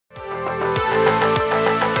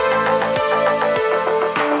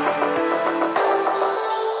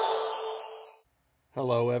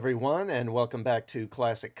everyone, and welcome back to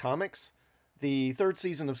Classic Comics. The third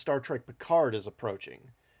season of Star Trek Picard is approaching,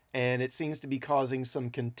 and it seems to be causing some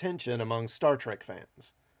contention among Star Trek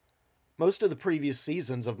fans. Most of the previous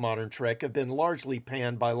seasons of modern Trek have been largely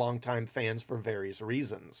panned by longtime fans for various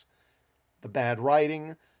reasons. The bad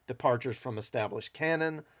writing, departures from established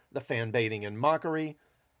canon, the fan baiting and mockery.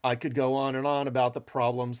 I could go on and on about the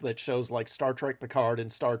problems that shows like Star Trek Picard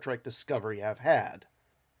and Star Trek Discovery have had.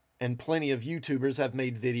 And plenty of YouTubers have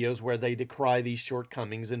made videos where they decry these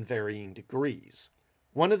shortcomings in varying degrees.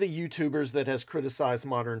 One of the YouTubers that has criticized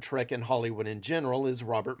modern Trek and Hollywood in general is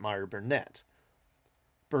Robert Meyer Burnett.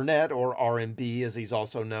 Burnett, or RMB as he's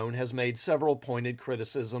also known, has made several pointed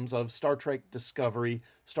criticisms of Star Trek Discovery,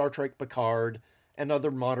 Star Trek Picard, and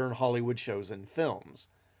other modern Hollywood shows and films,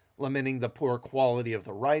 lamenting the poor quality of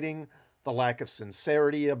the writing, the lack of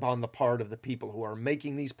sincerity upon the part of the people who are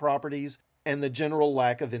making these properties, and the general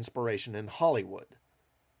lack of inspiration in Hollywood.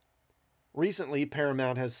 Recently,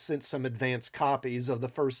 Paramount has sent some advanced copies of the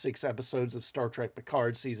first 6 episodes of Star Trek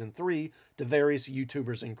Picard Season 3 to various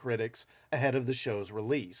YouTubers and critics ahead of the show's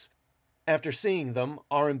release. After seeing them,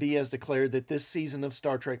 RMB has declared that this season of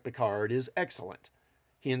Star Trek Picard is excellent.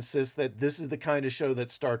 He insists that this is the kind of show that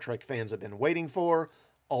Star Trek fans have been waiting for.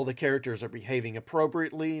 All the characters are behaving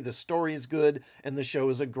appropriately, the story is good, and the show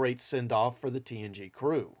is a great send-off for the TNG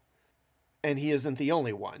crew. And he isn't the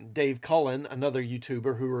only one. Dave Cullen, another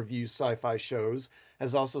YouTuber who reviews sci-fi shows,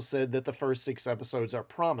 has also said that the first 6 episodes are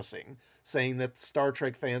promising, saying that Star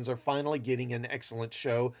Trek fans are finally getting an excellent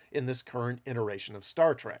show in this current iteration of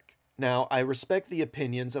Star Trek. Now, I respect the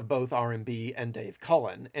opinions of both RMB and Dave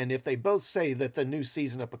Cullen, and if they both say that the new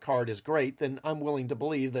season of Picard is great, then I'm willing to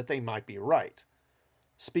believe that they might be right.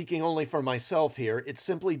 Speaking only for myself here, it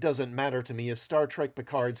simply doesn't matter to me if Star Trek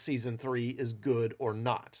Picard Season 3 is good or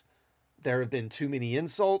not. There have been too many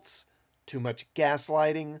insults, too much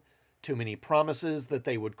gaslighting, too many promises that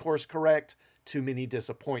they would course correct, too many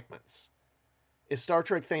disappointments. If Star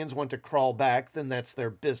Trek fans want to crawl back, then that's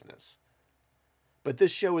their business. But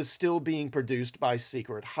this show is still being produced by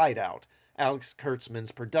Secret Hideout, Alex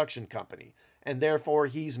Kurtzman's production company, and therefore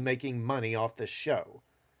he's making money off this show.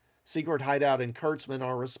 Secret Hideout and Kurtzman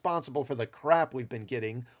are responsible for the crap we've been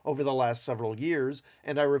getting over the last several years,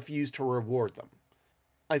 and I refuse to reward them.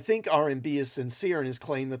 I think RMB is sincere in his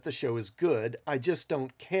claim that the show is good, I just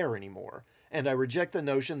don't care anymore, and I reject the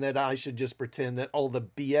notion that I should just pretend that all the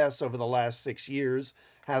BS over the last 6 years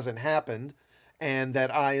hasn't happened, and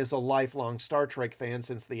that I, as a lifelong Star Trek fan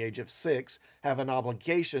since the age of 6, have an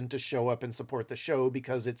obligation to show up and support the show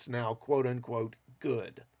because it's now quote-unquote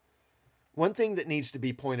good. One thing that needs to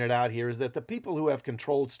be pointed out here is that the people who have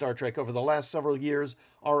controlled Star Trek over the last several years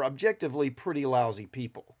are objectively pretty lousy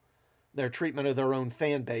people. Their treatment of their own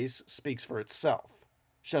fan base speaks for itself.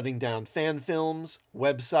 Shutting down fan films,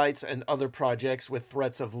 websites, and other projects with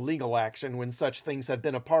threats of legal action when such things have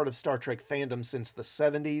been a part of Star Trek fandom since the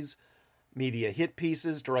 70s, media hit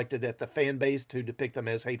pieces directed at the fan base to depict them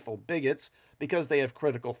as hateful bigots because they have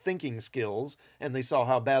critical thinking skills and they saw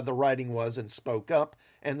how bad the writing was and spoke up,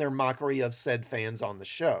 and their mockery of said fans on the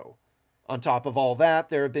show. On top of all that,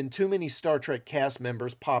 there have been too many Star Trek cast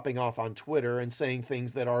members popping off on Twitter and saying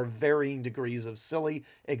things that are varying degrees of silly,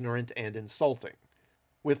 ignorant, and insulting.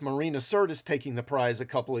 With Marina Sirtis taking the prize a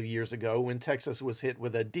couple of years ago when Texas was hit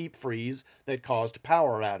with a deep freeze that caused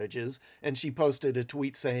power outages, and she posted a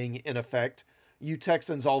tweet saying, in effect, "You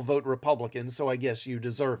Texans all vote Republican, so I guess you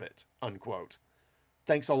deserve it," unquote.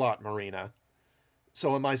 Thanks a lot, Marina.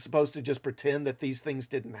 So am I supposed to just pretend that these things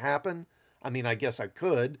didn't happen? I mean, I guess I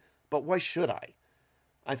could, but why should I?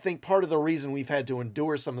 I think part of the reason we've had to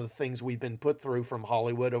endure some of the things we've been put through from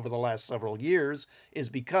Hollywood over the last several years is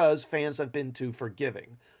because fans have been too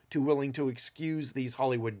forgiving, too willing to excuse these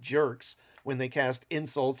Hollywood jerks when they cast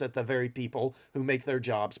insults at the very people who make their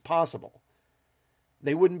jobs possible.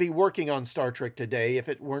 They wouldn't be working on Star Trek today if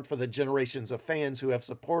it weren't for the generations of fans who have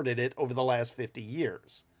supported it over the last 50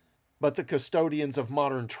 years. But the custodians of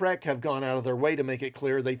modern Trek have gone out of their way to make it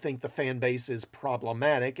clear they think the fan base is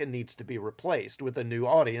problematic and needs to be replaced with a new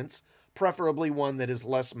audience, preferably one that is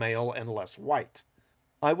less male and less white.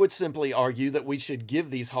 I would simply argue that we should give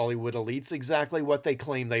these Hollywood elites exactly what they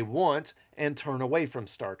claim they want and turn away from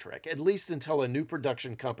Star Trek, at least until a new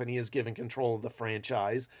production company is given control of the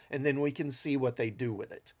franchise, and then we can see what they do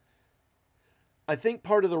with it. I think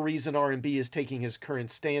part of the reason RMB is taking his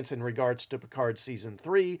current stance in regards to Picard Season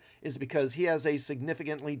 3 is because he has a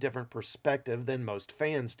significantly different perspective than most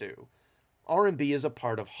fans do. RMB is a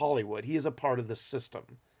part of Hollywood. He is a part of the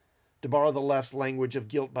system. To borrow the left's language of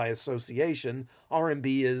guilt by association,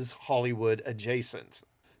 RMB is Hollywood adjacent.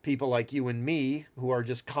 People like you and me, who are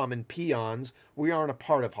just common peons, we aren't a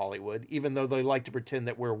part of Hollywood, even though they like to pretend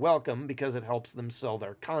that we're welcome because it helps them sell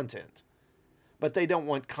their content. But they don't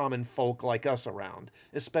want common folk like us around,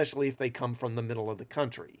 especially if they come from the middle of the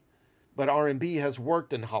country. But R&B has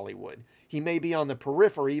worked in Hollywood. He may be on the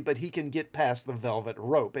periphery, but he can get past the velvet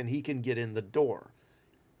rope and he can get in the door.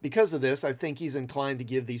 Because of this, I think he's inclined to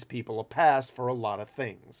give these people a pass for a lot of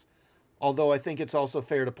things. Although I think it's also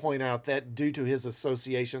fair to point out that due to his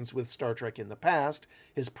associations with Star Trek in the past,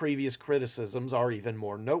 his previous criticisms are even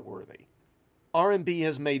more noteworthy. R&B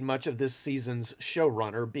has made much of this season's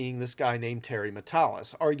showrunner being this guy named Terry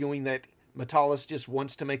Matalas, arguing that Matalas just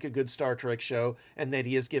wants to make a good Star Trek show and that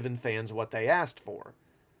he has given fans what they asked for.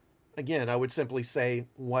 Again, I would simply say,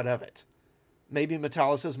 what of it? Maybe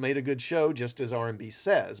Matalas has made a good show just as R&B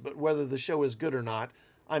says, but whether the show is good or not,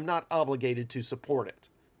 I'm not obligated to support it.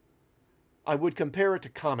 I would compare it to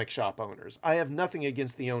comic shop owners. I have nothing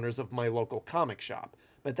against the owners of my local comic shop,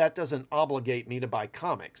 but that doesn't obligate me to buy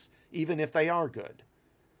comics, even if they are good.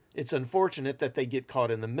 It's unfortunate that they get caught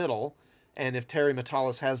in the middle, and if Terry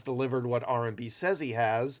Matalas has delivered what R&B says he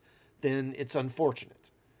has, then it's unfortunate.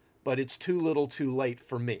 But it's too little too late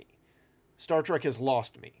for me. Star Trek has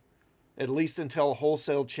lost me, at least until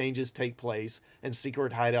wholesale changes take place and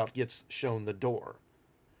Secret Hideout gets shown the door.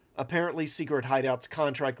 Apparently, Secret Hideout's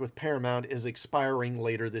contract with Paramount is expiring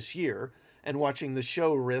later this year, and watching the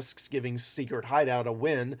show risks giving Secret Hideout a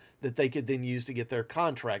win that they could then use to get their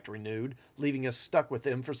contract renewed, leaving us stuck with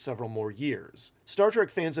them for several more years. Star Trek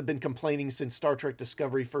fans have been complaining since Star Trek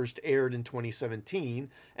Discovery first aired in 2017,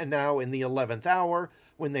 and now in the 11th hour,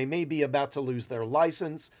 when they may be about to lose their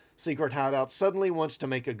license, Secret Hideout suddenly wants to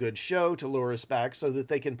make a good show to lure us back so that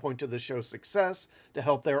they can point to the show's success to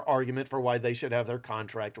help their argument for why they should have their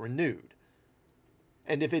contract renewed.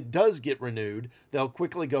 And if it does get renewed, they'll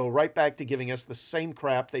quickly go right back to giving us the same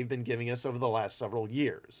crap they've been giving us over the last several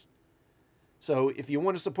years. So if you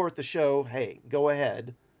want to support the show, hey, go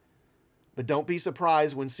ahead. But don't be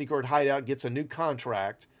surprised when Secret Hideout gets a new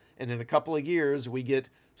contract, and in a couple of years we get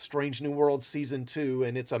Strange New Worlds Season 2,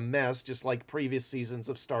 and it's a mess just like previous seasons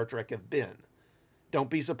of Star Trek have been. Don't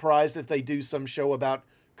be surprised if they do some show about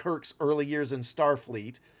Kirk's early years in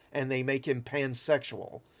Starfleet, and they make him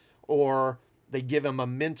pansexual, or they give him a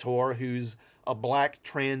mentor who's a black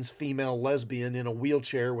trans female lesbian in a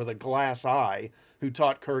wheelchair with a glass eye who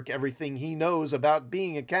taught Kirk everything he knows about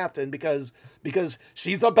being a captain because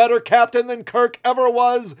she's a better captain than Kirk ever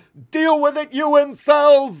was. Deal with it, you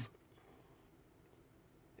incels!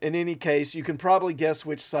 In any case, you can probably guess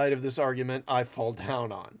which side of this argument I fall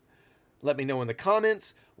down on. Let me know in the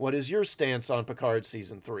comments, what is your stance on Picard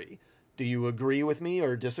Season 3? Do you agree with me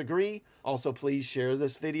or disagree? Also, please share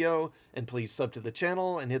this video, and please sub to the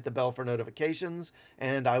channel and hit the bell for notifications,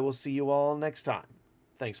 and I will see you all next time.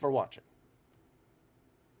 Thanks for watching.